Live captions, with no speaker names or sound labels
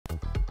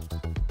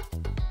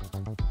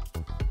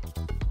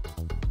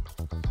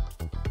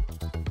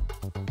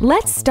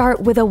Let's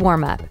start with a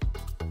warm-up.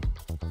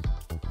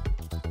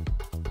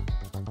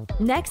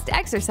 Next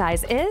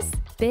exercise is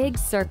big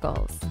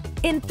circles.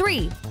 In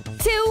 3,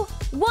 2,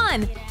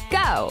 1,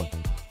 go!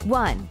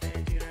 1,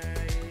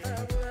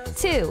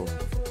 2,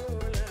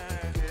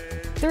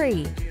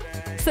 3.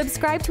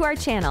 Subscribe to our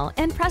channel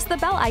and press the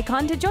bell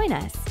icon to join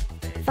us.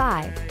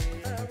 5,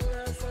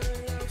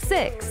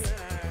 6,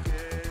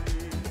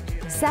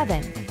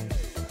 7,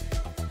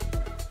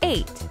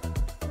 8,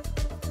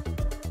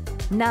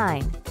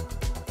 9,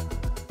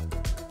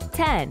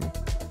 10,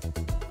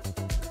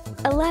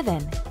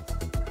 11,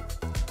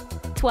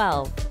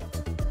 12,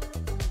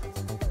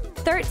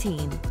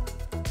 13,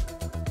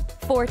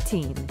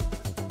 14,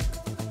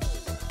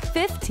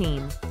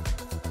 15,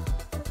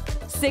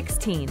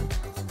 16,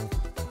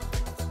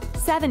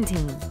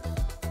 17,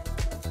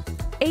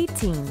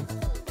 18,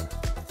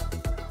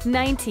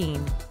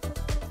 19,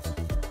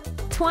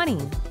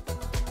 20.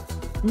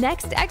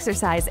 Next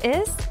exercise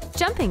is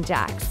jumping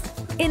jacks.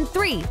 In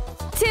 3,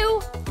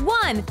 2,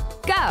 1,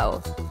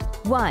 go!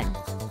 1,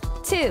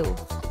 2,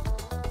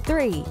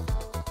 3,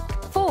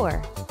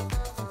 4,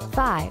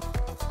 5,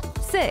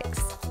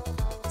 6,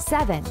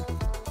 7,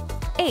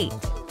 8,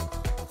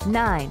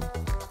 9,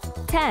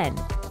 10,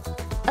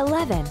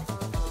 11,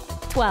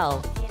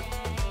 12,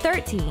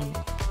 13,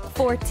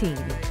 14,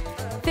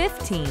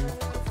 15,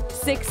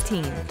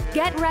 16.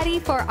 Get ready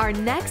for our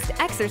next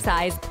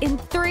exercise in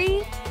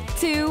 3,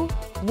 2,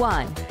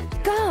 1,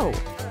 go!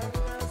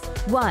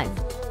 1,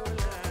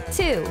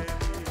 2,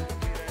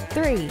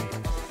 3,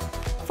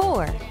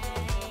 4,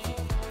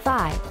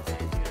 5,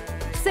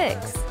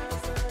 6,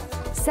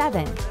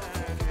 7,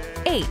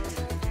 8,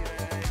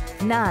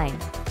 9,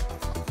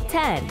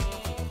 10,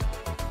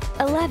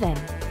 11,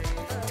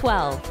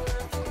 12,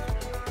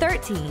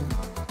 13,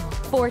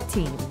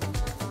 14,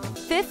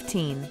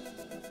 15,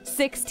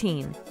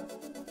 16,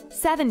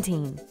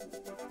 17,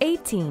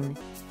 18,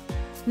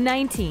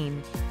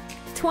 19,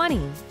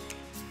 20.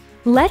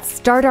 Let's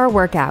start our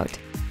workout.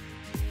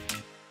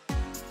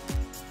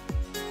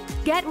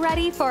 Get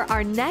ready for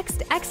our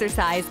next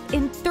exercise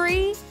in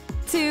 3,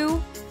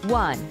 2,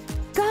 1,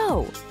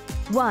 go!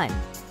 1,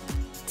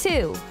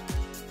 2,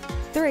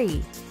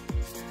 3,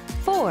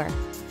 4,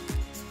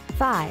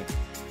 5,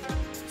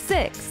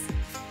 6,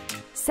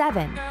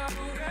 7,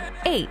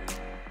 8,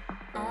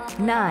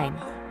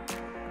 9,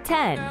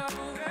 10,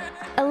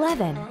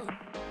 11,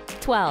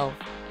 12,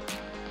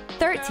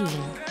 13,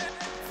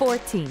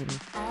 14,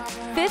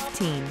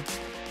 15,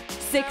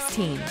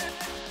 16,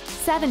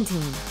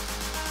 17,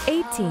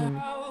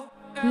 18,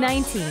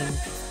 19,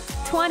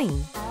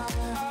 20.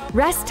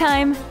 Rest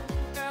time.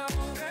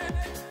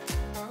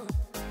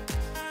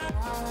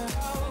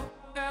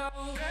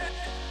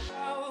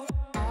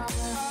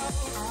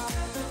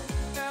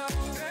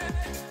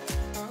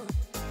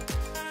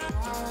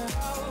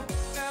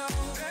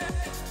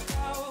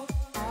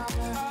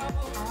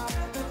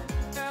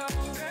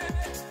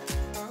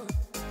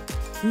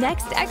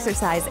 Next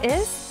exercise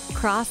is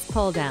cross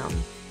pull down.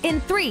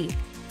 In 3,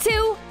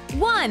 2,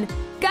 1,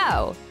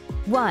 go!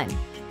 1,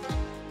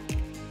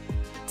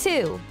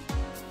 2,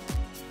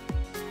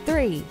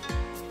 3,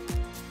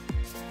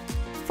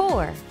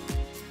 4,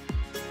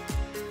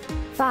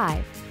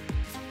 5,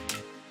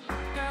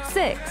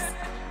 6,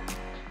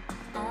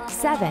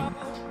 7,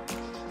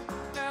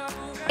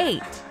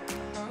 8,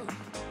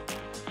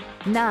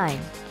 9,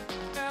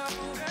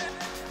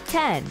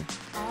 10,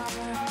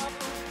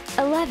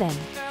 11,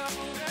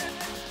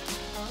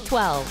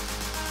 12,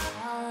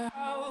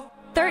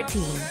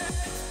 13,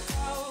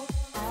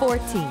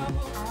 14,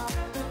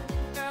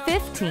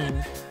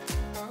 15,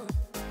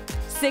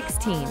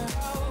 16,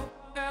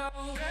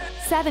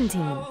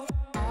 17,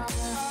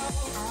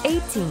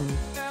 18,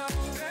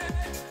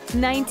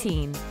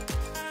 19,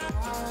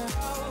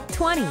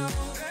 20.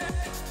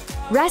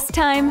 Rest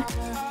time.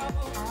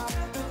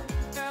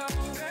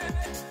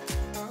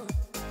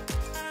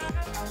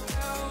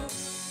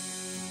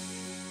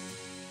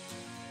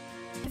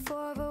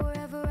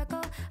 Wherever I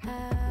go,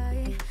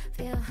 I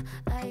feel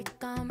like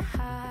I'm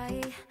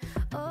high.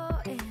 Oh,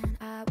 and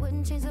I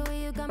wouldn't change the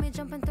way you got me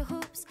jumping through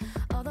hoops.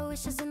 All the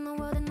wishes in the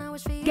world, and I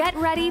wish for you. Get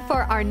ready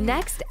for our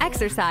next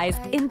exercise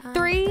in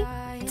 3,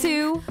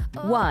 2,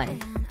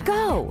 1,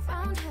 go!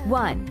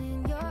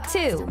 1,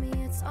 2,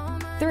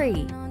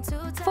 3,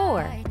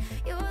 4,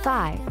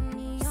 5,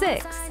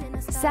 6,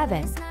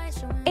 7,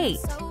 8,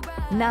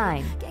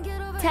 9,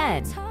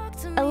 10,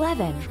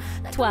 11,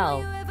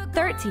 12,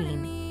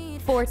 13,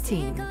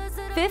 14,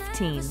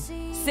 15,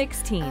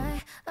 16,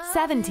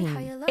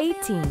 17,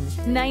 18,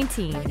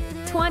 19,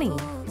 20,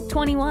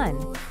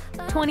 21,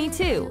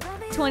 22,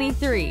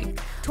 23,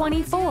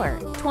 24,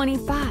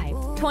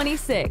 25,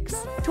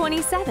 26,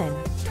 27,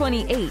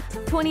 28,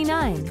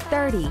 29,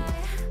 30.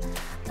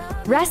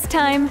 Rest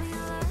time.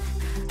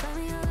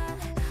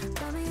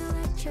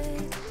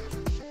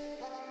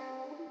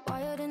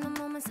 Wired in the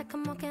moments like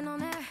I'm walking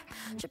on air.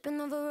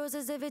 Tripping over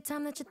roses every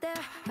time that you're there.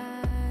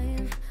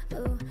 I'm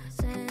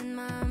losing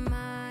my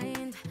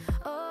mind.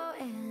 Oh,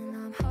 and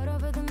I'm hot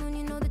over the moon,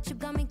 you know that you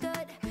got me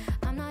good.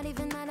 I'm not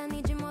even mad, I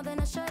need you more than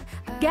I should.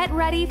 Get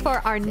ready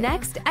for our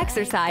next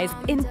exercise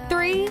in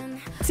 3,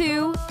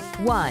 2,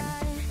 1.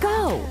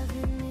 Go!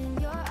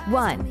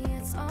 1,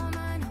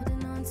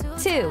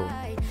 2,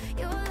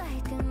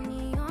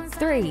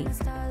 3,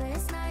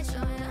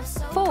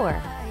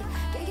 4,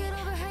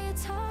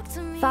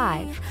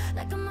 5,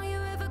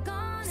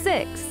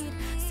 6,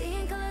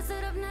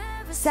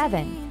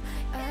 7,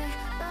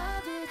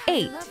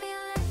 8,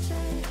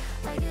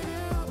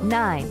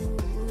 9,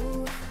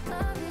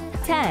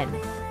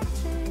 10,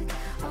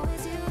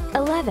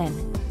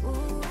 11,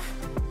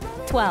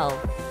 12,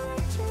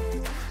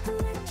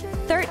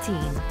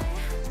 13,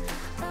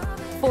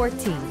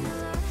 14,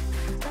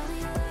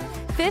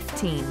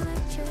 15,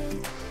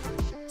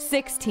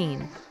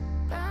 16,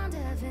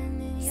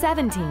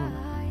 17,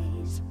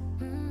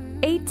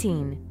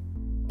 18.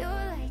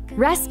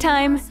 Rest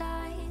time.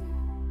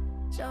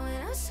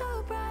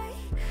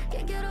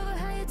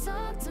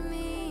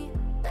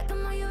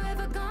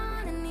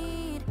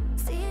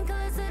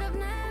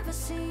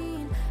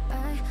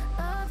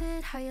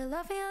 How you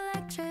love me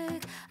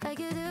electric like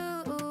you do.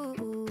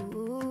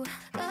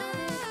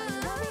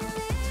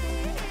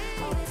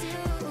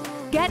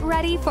 Get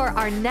ready for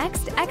our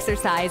next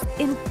exercise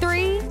in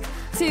 3,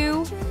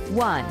 2,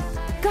 1.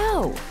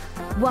 Go!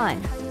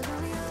 1,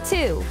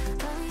 2,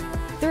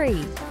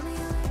 3,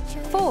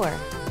 4,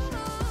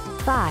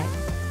 5,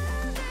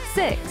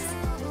 6,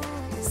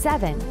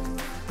 7,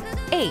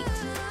 8,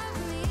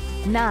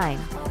 9,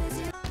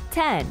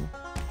 10,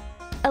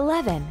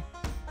 11,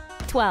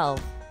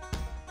 12,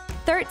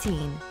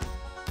 13,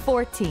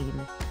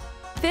 14,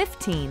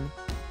 15,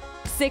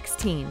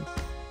 16,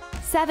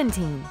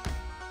 17,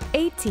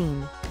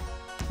 18,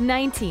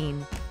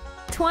 19,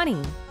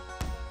 20.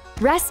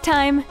 Rest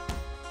time.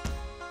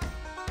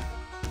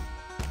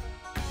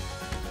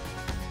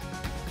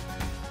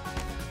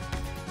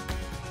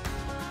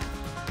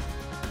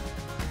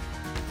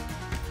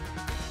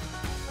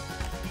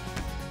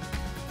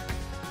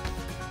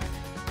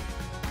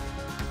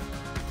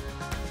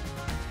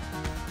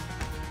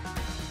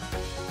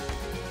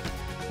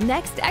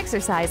 Next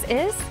exercise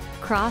is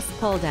cross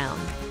pull down.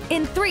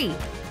 In 3,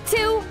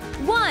 2,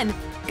 1,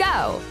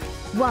 go!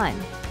 1,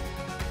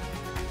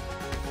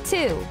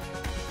 2,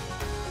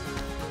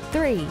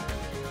 3,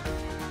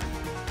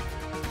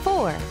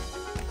 4,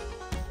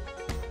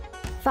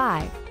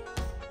 5,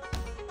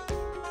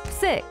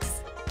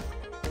 6,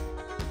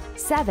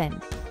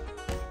 7,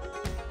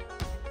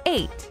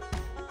 8,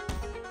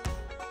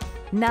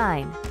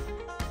 9,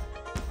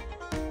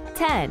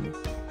 10,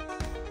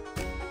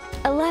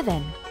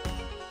 11,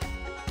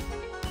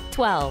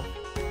 12,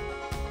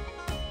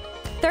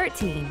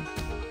 13,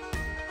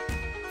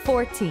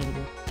 14,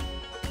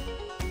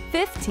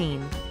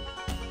 15,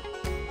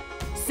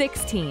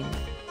 16,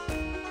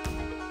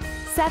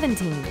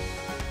 17,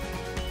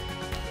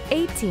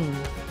 18,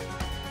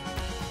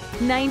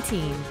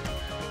 19,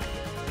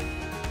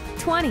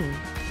 20.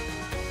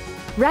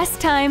 Rest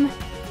time.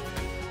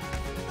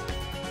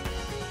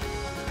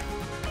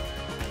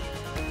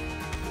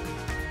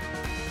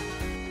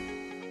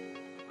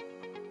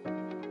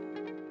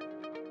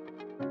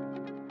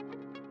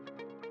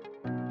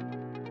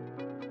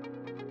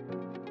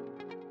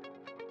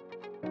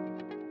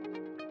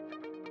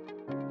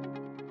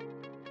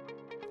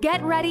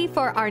 Get ready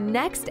for our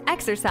next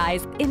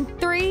exercise in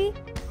 3,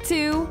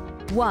 2,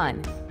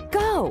 1.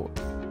 Go!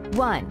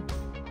 1,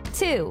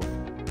 2,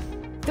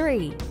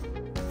 3,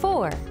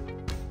 4,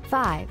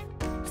 5,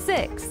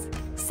 6,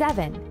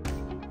 7,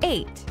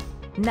 8,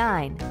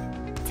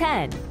 9,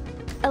 10,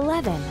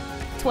 11,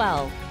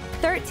 12,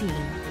 13,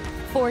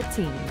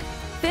 14,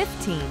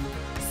 15,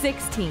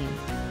 16,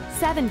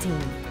 17,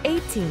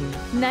 18,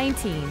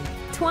 19,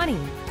 20,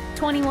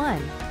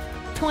 21,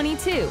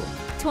 22,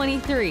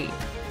 23,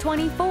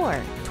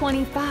 24,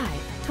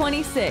 25,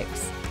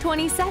 26,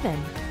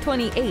 27,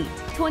 28,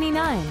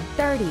 29,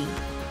 30.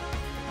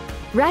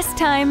 Rest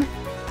time.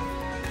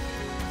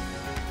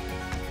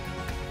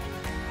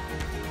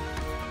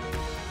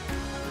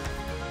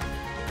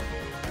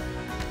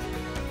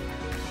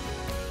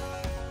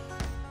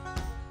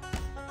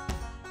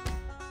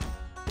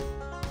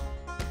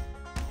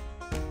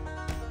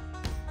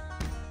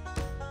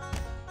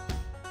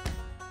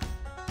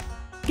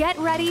 Get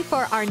ready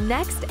for our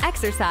next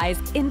exercise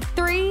in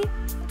 3,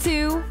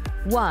 2,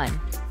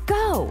 1.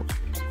 Go!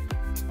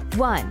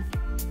 1,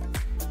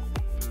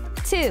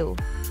 2,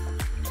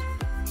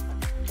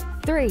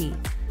 3,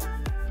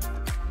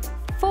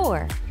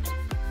 4,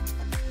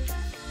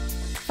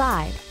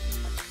 5,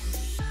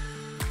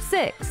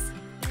 6,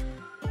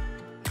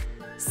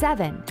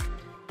 7,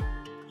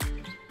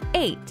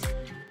 8,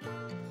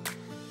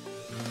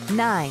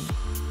 9,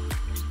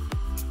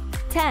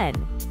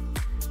 10,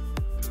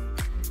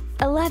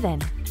 11,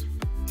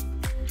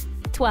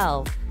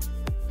 12,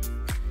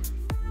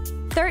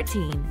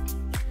 13,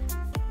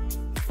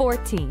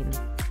 14,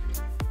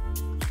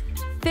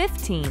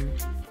 15,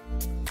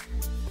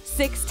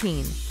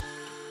 16,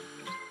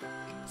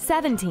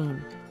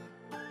 17,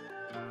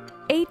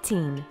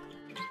 18.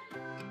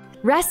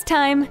 Rest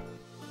time.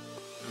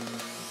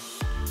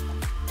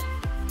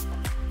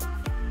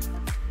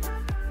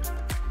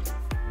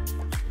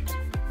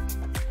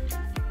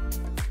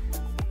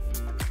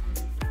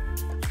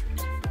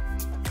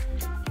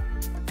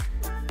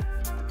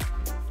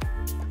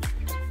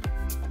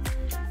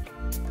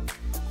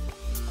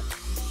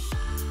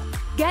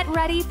 Get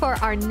ready for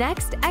our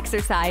next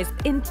exercise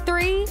in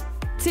 3,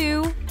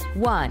 2,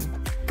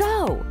 1.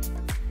 Go!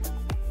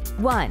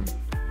 1,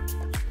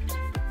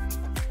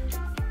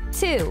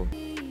 2,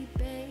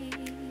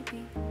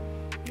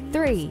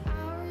 3,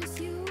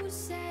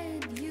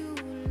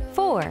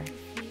 4,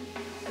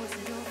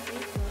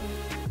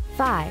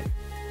 5,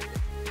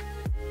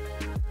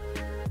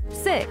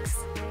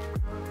 6,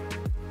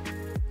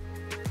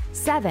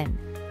 7,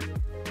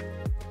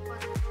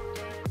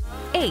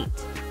 8,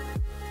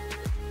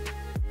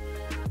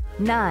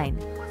 9,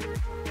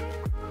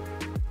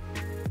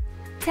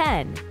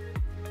 10,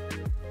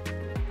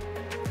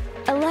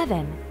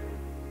 11,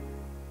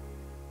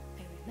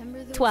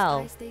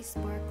 12,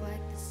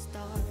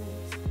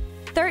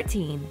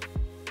 13,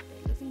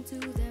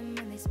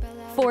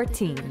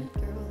 14,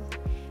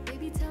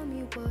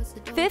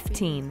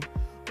 15,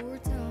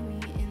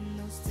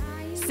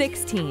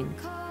 16,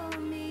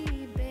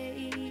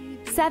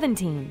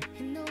 17,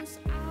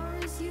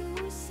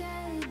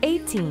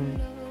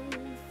 18,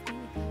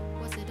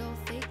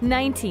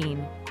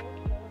 19,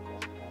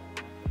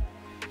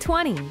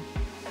 20.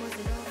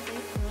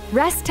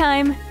 Rest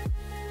time.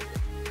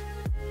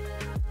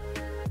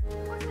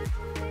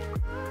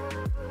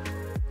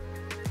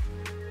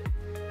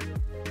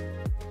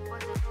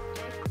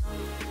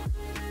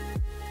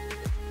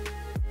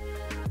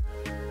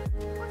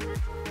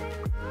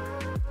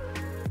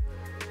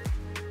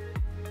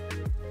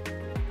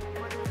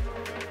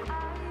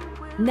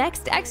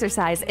 Next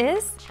exercise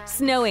is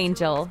Snow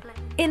Angel.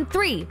 In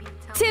 3,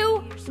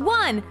 2,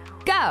 1,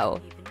 go!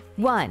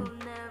 1,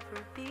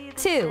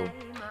 2,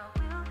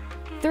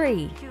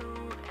 3,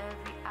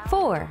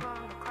 4,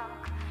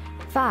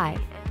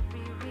 5,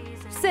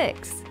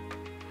 6,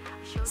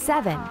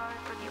 7,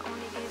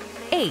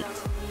 8,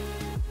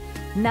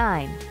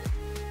 9,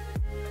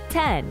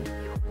 10,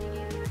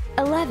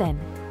 11,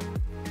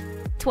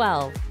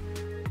 12,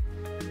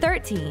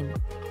 13,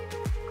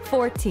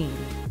 14,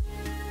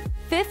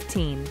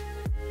 15,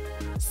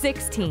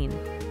 16,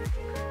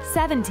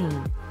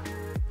 17,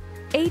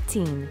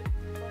 18,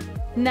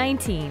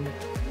 19,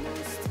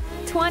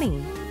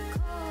 20.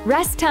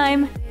 Rest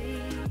time.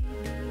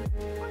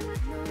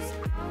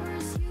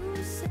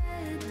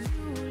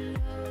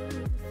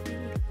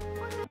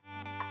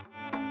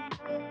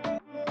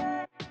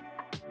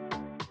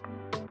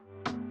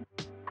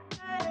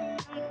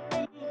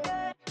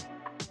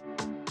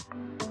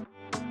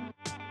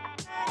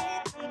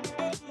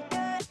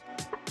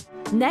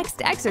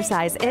 Next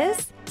exercise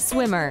is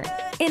Swimmer.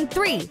 In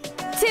 3,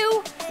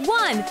 2,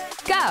 1,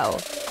 go!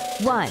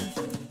 1,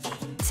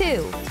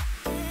 2,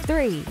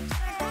 3,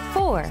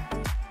 4,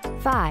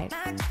 5,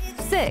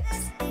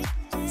 6,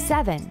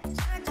 7,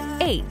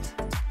 8,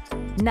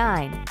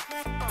 9,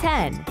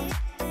 10,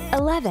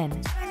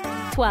 11,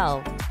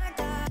 12,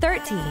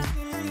 13,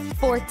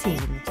 14,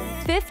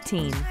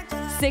 15,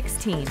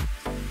 16,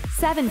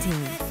 17,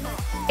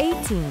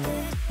 18,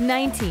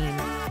 19,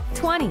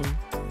 20.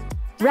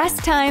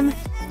 Rest time.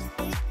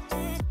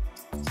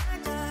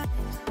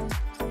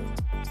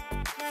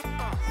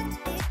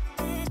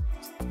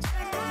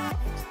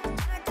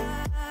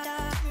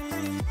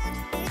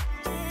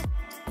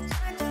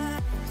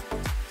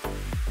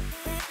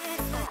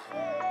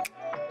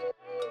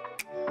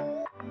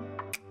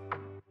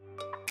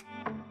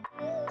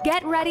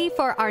 Get ready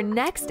for our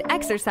next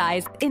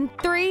exercise in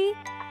 3,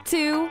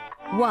 2,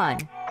 1.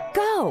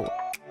 Go!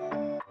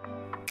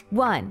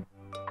 1,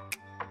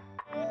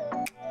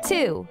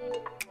 2,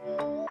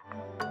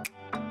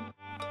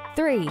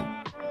 3,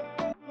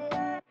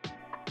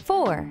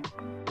 4,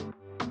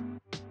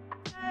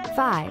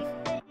 5,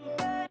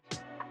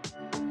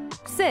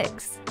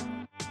 6,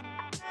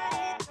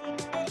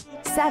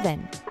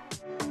 7,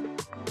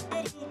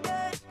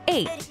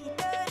 8,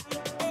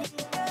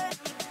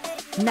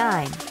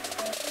 9,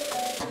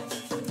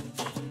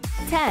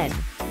 10,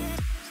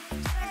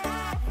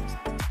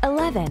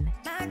 11,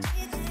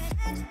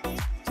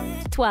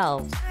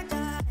 12,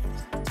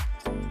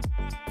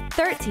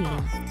 13,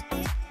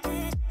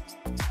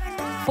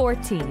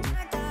 14,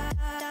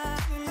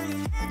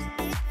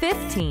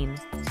 15,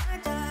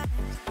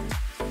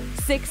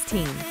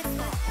 16,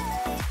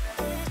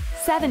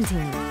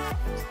 17,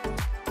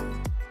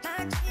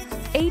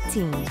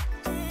 18.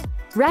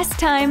 Rest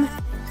time.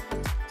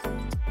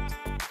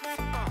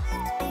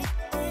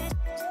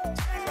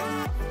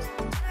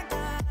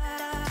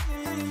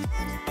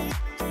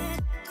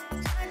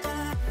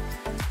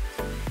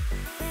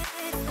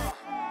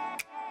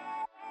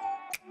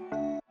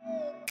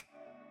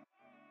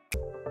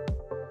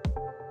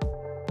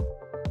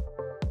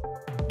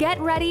 Get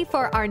ready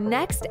for our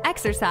next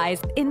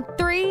exercise in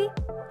 3,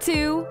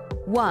 2,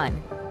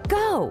 1.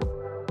 Go!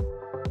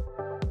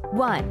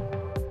 1,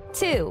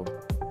 2,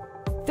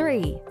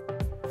 3,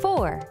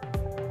 4,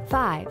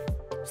 5,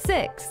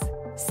 6,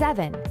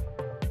 7,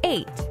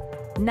 8,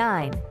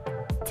 9,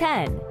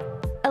 10,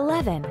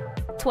 11,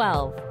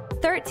 12,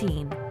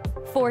 13,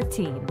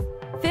 14,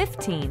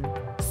 15,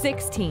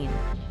 16,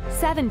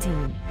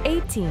 17,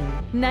 18,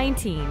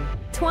 19,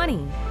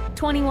 20,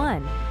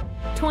 21,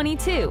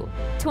 22,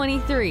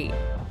 23,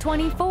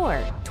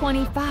 24,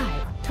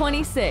 25,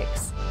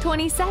 26,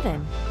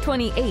 27,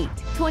 28,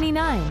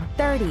 29,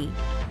 30.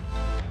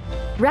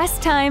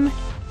 Rest time.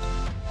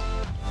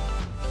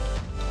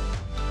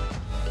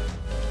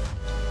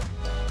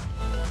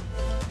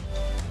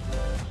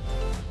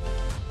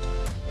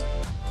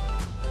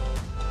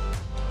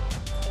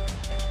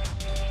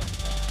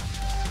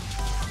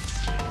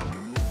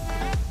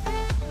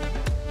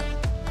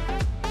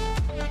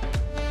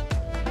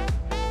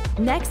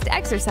 Next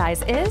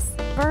exercise is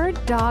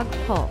Bird Dog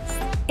Pulse.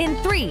 In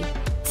 3,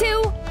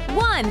 2,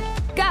 1,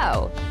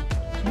 go!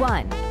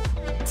 1,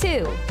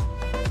 2,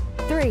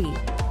 3,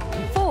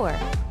 4,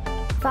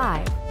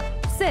 5,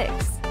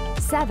 6,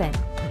 7,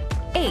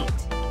 8,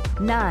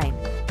 9,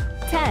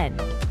 10,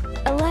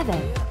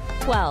 11,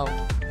 12,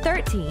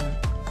 13,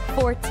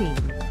 14,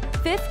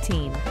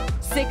 15,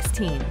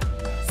 16,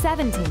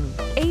 17,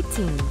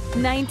 18,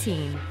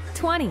 19,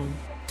 20,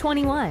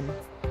 21,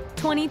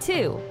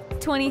 22,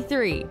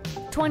 23,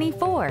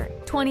 24,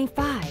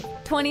 25,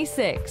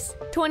 26,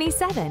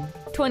 27,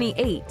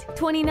 28,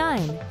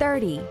 29,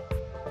 30.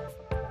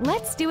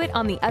 Let's do it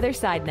on the other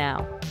side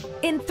now.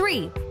 In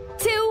 3,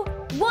 2,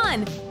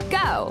 1,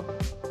 go!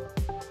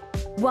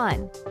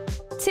 1,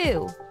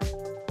 2,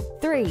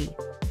 3,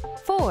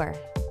 4,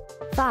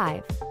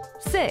 5,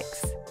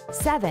 6,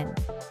 7,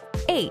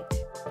 8,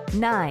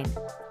 9,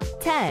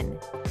 10,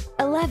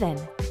 11,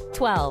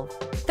 12,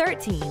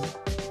 13,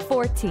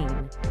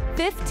 14,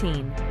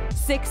 15,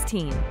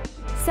 16,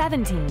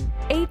 17,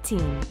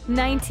 18,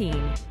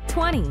 19,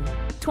 20,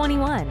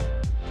 21,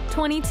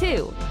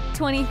 22,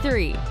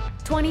 23,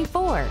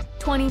 24,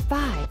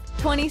 25,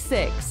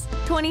 26,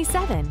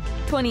 27,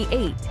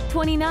 28,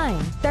 29,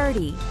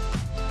 30.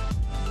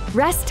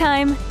 Rest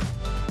time.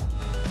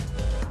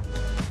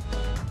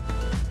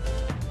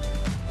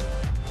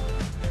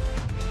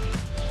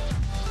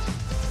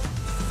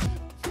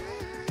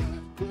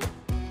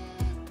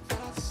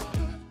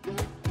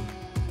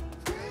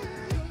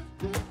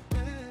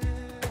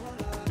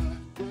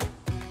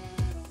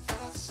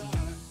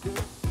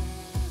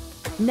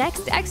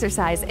 Next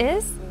exercise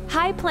is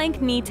high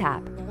plank knee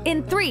tap.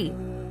 In 3,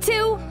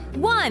 2,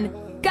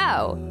 1,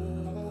 go!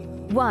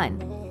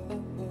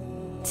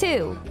 1,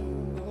 2,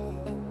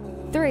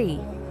 3,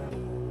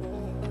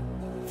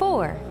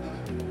 4,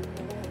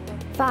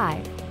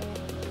 5,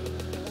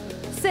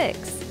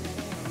 6,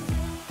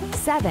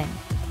 7,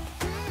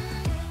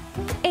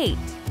 8,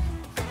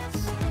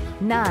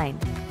 9,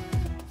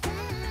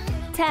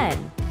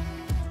 10,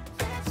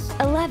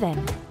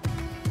 11,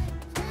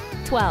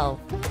 12,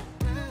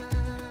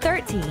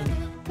 13,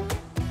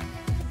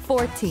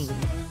 14,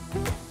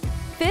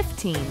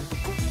 15,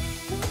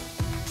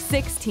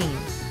 16,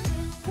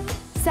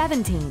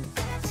 17,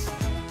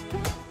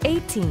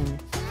 18,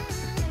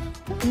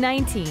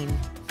 19,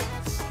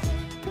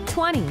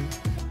 20.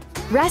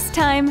 Rest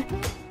time.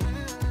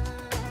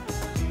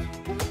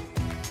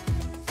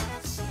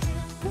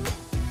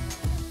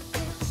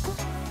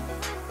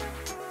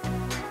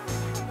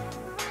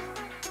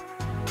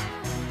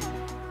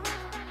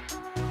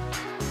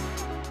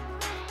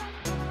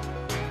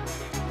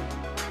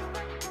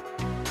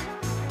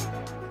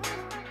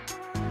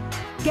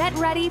 Get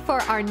ready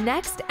for our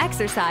next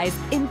exercise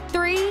in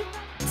 3,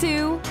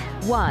 2,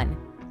 1.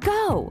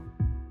 Go!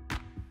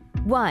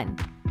 1,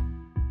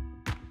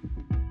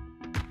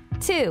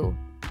 2,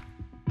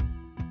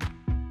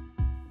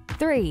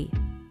 3,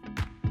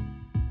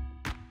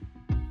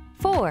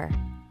 4,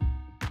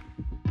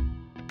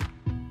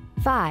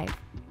 5,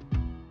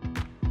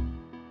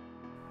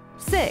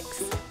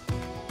 6,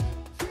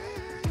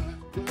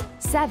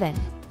 7,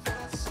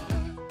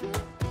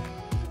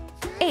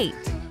 8,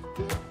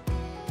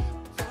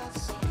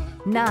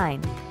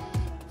 9,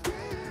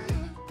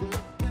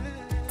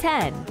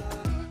 10,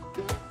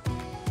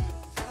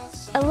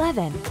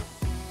 11,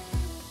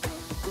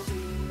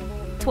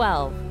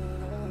 12,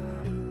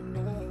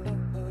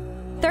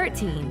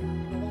 13,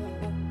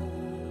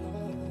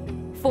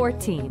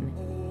 14,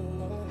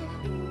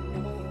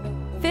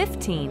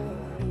 15,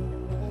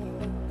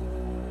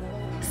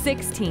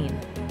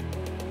 16,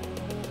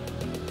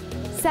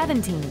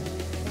 17,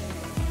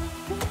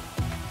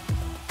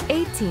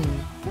 18,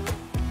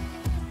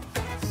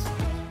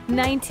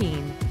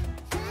 19,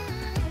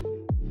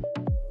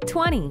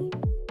 20.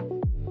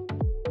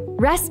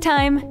 Rest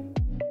time.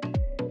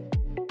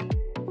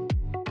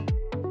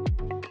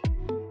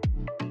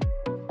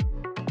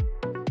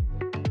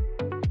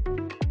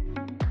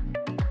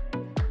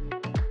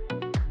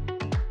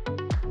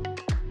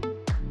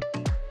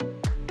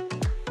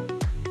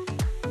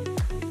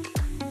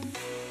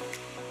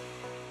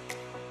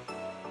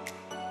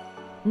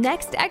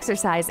 Next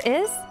exercise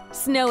is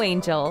Snow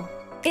Angel.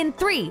 In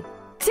 3,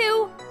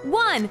 2,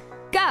 1,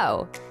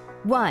 go!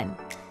 1,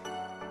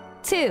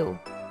 2,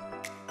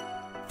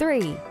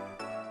 3,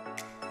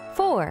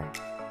 4,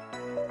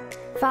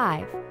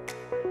 5,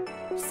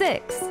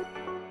 6,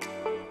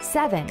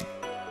 7,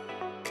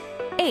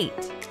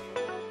 8,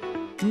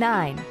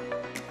 9,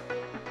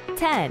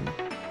 10,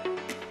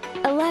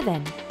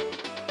 11,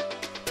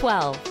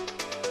 12,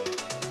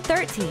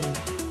 13,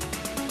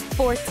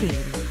 14,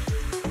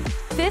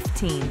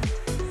 15,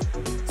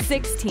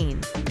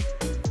 16,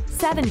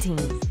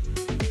 17,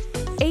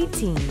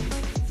 18,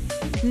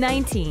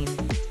 19,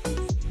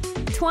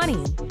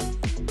 20.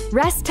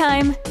 Rest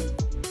time.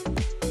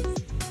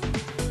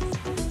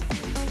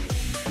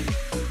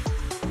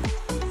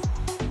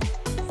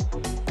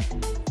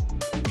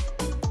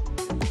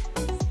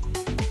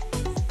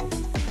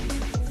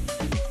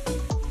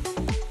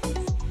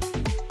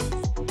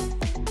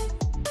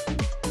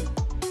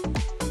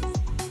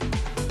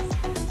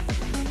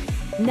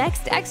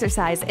 Next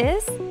exercise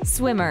is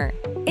swimmer.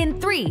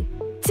 In 3,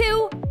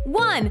 2,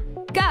 1,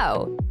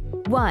 go!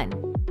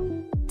 1,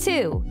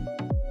 2,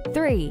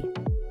 3,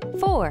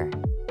 4,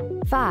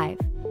 5,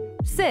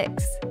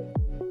 6,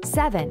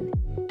 7,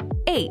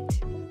 8,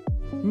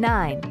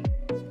 9,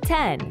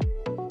 10,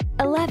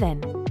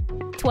 11,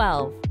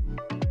 12,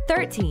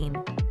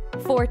 13,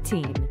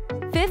 14,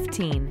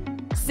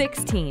 15,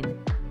 16,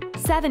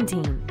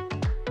 17,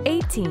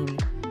 18,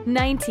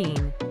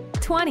 19,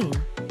 20.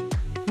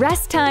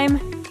 Rest time.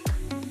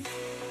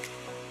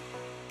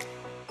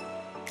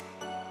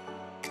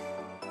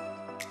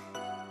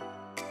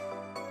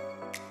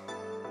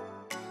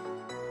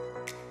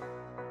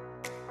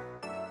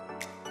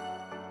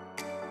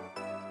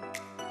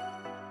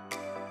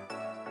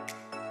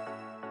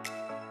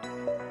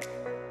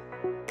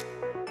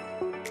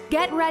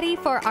 Get ready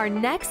for our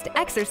next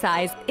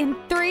exercise in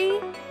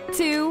 3,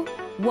 2,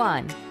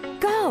 1.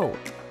 Go!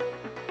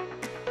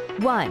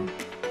 1,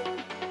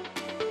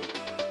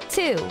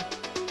 2,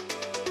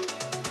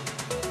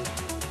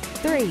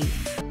 3,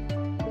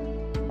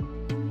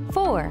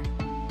 4,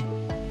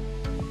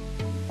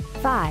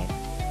 5,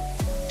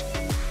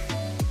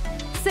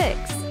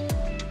 6,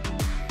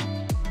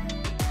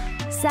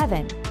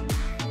 7,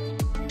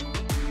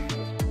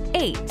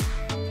 8,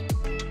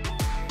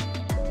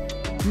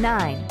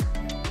 9,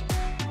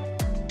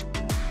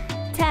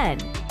 10,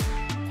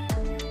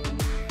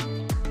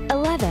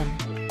 11,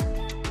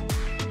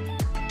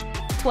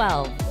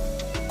 12,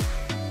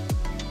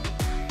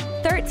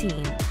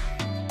 13,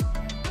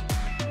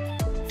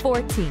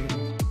 14,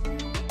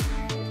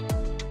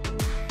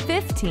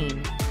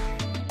 15,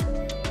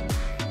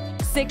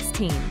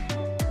 16,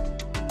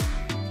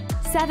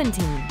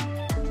 17,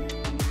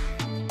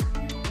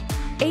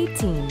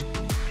 18.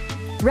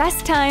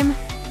 Rest time.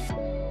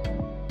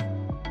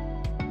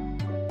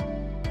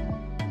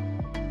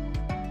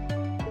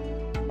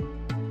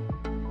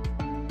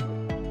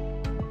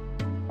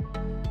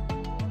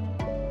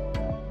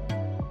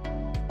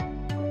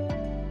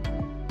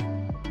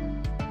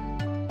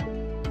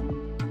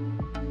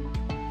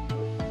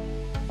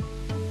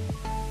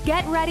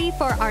 Get ready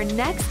for our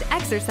next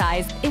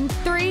exercise in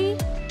 3,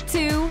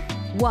 2,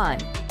 1.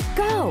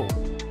 Go!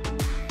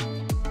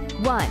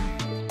 1,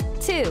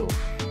 2,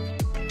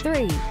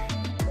 3,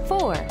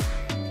 4,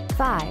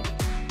 5,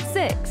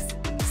 6,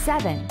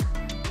 7,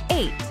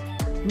 8,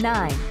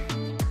 9,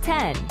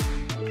 10,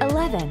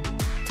 11,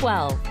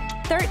 12,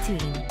 13,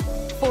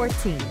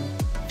 14,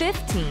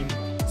 15,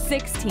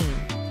 16,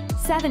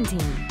 17,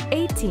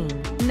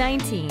 18,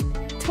 19,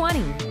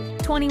 20,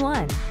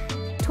 21,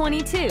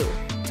 22,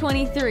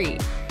 23,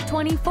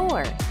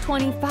 24,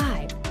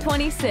 25,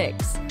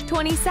 26,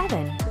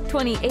 27,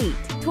 28,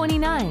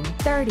 29,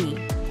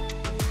 30.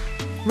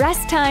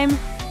 Rest time.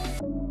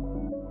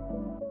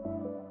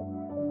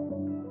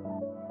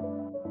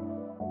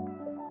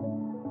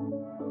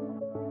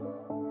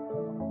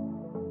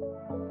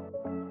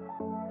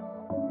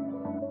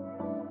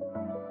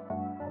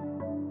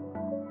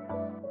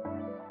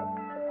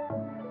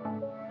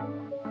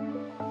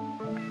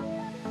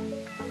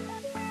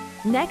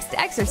 Next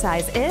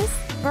exercise is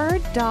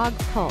bird dog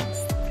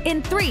pulse.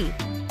 In 3,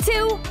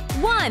 2,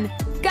 1,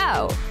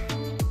 go!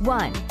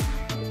 1,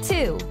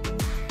 2,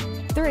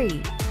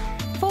 3,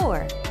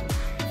 4,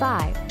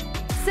 5,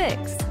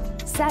 6,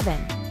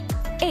 7,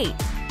 8,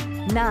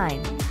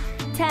 9,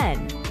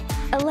 10,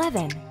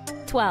 11,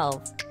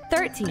 12,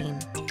 13,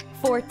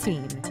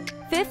 14,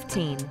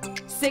 15,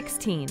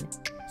 16,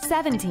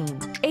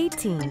 17,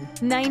 18,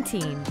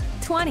 19,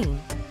 20,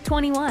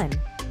 21,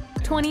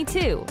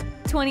 22,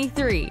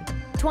 23,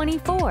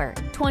 24,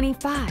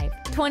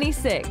 25,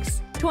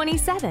 26,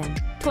 27,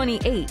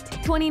 28,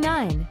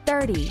 29,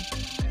 30.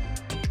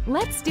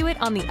 Let's do it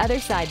on the other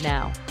side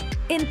now.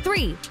 In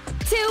 3,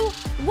 2,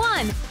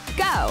 1,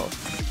 go!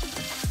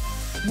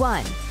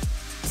 1,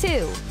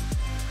 2,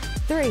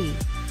 3,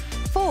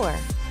 4,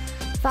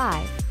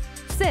 5,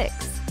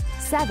 6,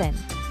 7,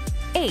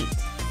 8,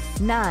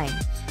 9,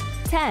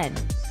 10,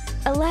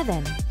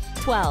 11,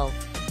 12,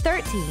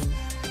 13,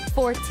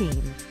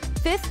 14,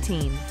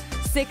 15,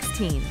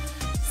 16,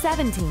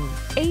 17,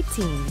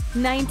 18,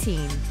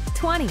 19,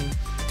 20,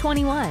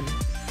 21,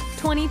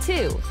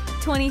 22,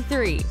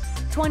 23,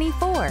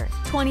 24,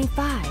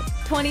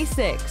 25,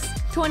 26,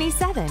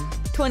 27,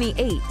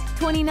 28,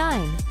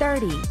 29,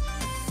 30.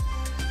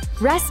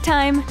 Rest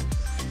time.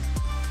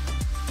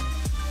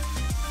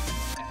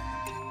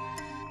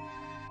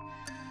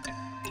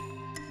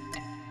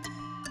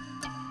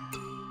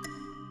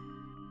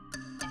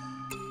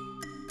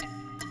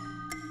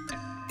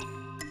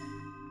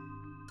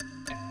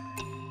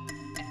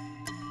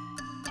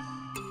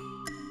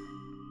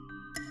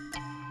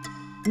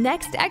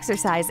 Next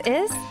exercise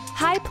is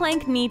high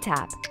plank knee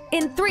tap.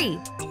 In 3,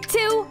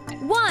 2,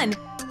 1,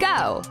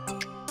 go!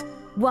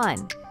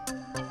 1,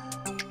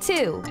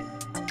 2,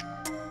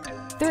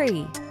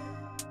 3,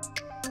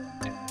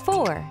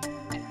 4,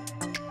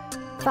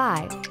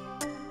 5,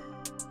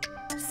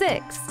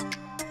 6,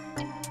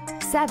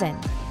 7,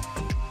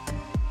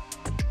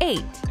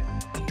 8,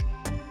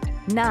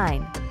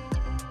 9,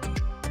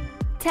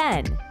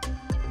 10,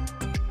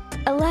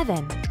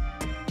 11,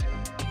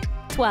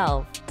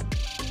 12,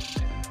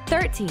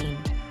 13,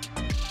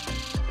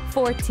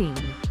 14,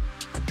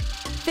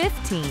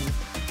 15,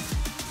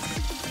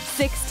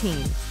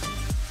 16,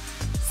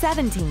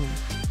 17,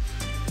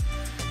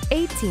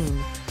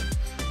 18,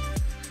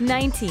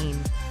 19,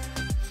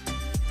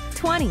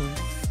 20.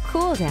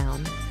 Cool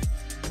down.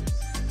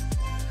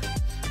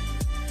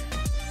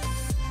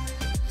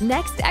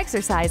 Next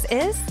exercise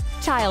is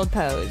child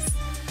pose.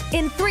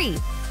 In 3,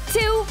 2,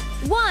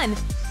 1,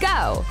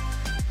 go!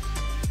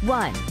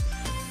 1,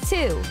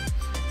 2,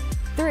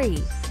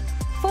 3,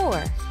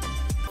 4,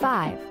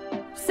 5,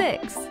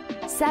 6,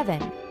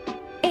 7,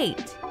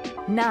 8,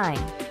 9,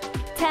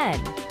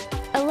 10,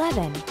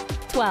 11,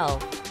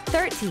 12,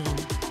 13,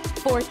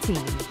 14,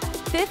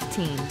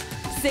 15,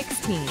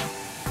 16,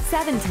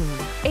 17,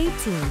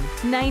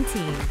 18,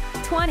 19,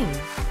 20,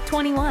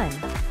 21,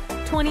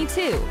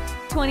 22,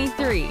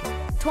 23,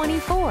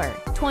 24,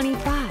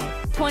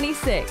 25,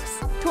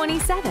 26,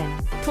 27,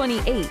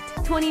 28,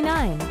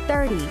 29,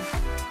 30.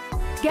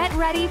 Get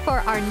ready for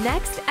our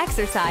next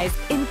exercise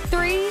in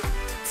 3,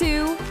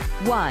 2,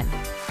 1.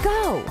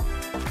 Go!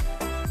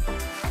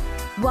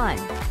 1,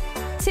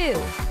 2,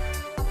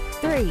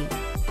 3,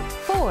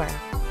 4,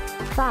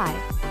 5,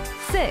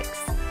 6,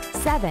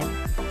 7,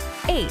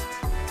 8,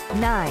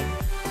 9,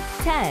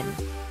 10,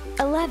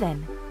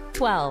 11,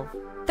 12,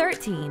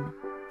 13,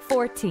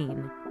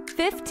 14,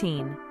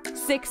 15,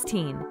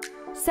 16,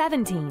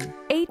 17,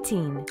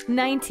 18,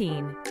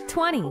 19,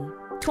 20,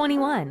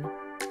 21,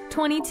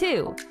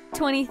 22,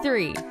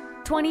 23,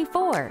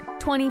 24,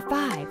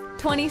 25,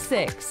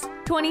 26,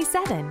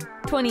 27,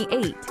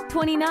 28,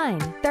 29,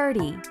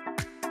 30.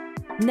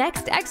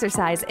 Next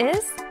exercise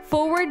is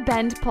forward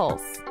bend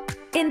pulse.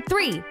 In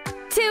 3,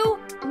 2,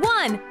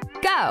 1,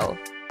 go!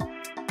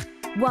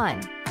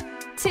 1,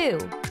 2,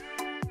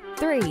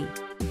 3,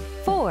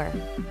 4,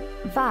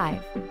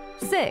 5,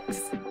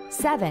 6,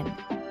 7,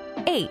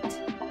 8,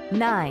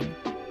 9,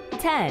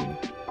 10,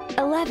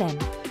 11,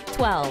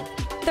 12,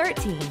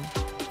 13,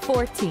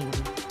 14,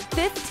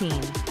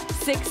 15,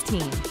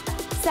 16,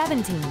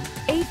 17,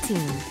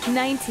 18,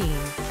 19,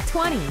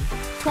 20,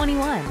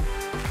 21,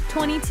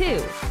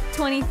 22,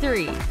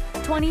 23,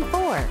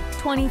 24,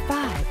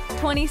 25,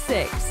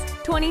 26,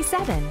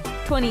 27,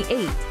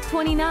 28,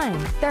 29,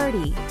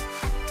 30.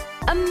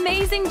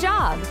 Amazing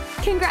job!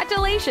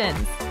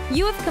 Congratulations!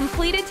 You have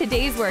completed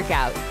today's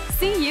workout.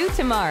 See you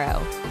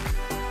tomorrow.